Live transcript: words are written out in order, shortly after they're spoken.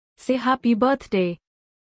Say happy birthday.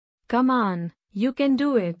 Come on, you can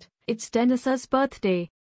do it. It's Denis's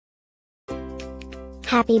birthday.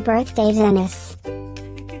 Happy birthday, Denis.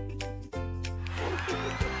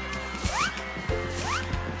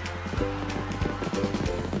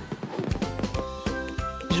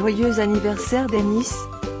 Joyeux anniversaire, Denis.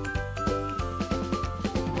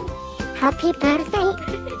 Happy birthday,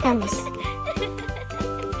 Denis.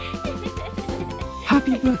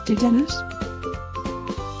 Happy birthday, Denis.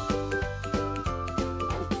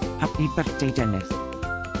 Happy birthday, Denis.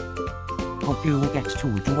 Hope you get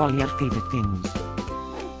to do all your favorite things.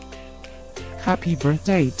 Happy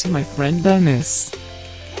birthday to my friend Denis.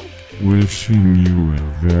 Wishing you a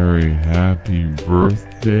very happy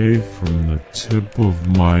birthday from the tip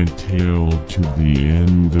of my tail to the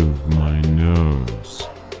end of my nose.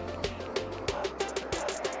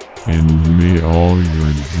 And may all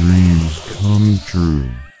your dreams come true.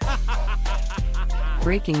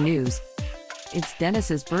 Breaking news. It's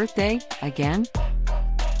Denis's birthday, again?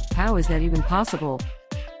 How is that even possible?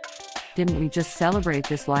 Didn't we just celebrate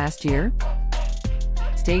this last year?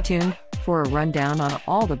 Stay tuned for a rundown on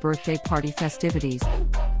all the birthday party festivities.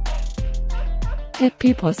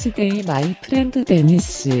 Happy birthday, my friend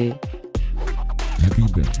Denis. Happy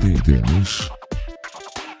birthday, Denis.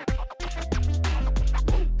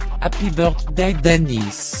 Happy birthday,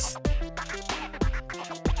 Denis.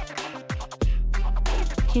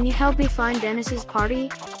 Can you help me find Denis's party?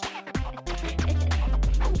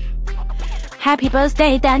 Happy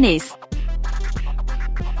birthday, Denis.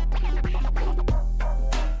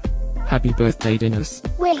 Happy birthday, Denis.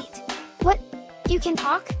 Wait, what? You can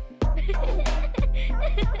talk?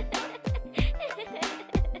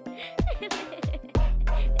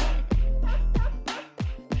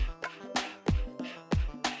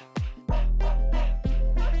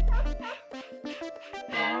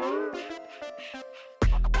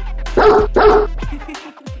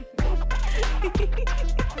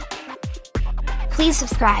 Please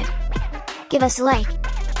subscribe, give us a like,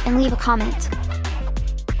 and leave a comment.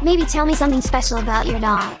 Maybe tell me something special about your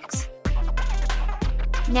dogs.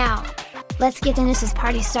 Now, let's get Denis's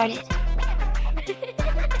party started.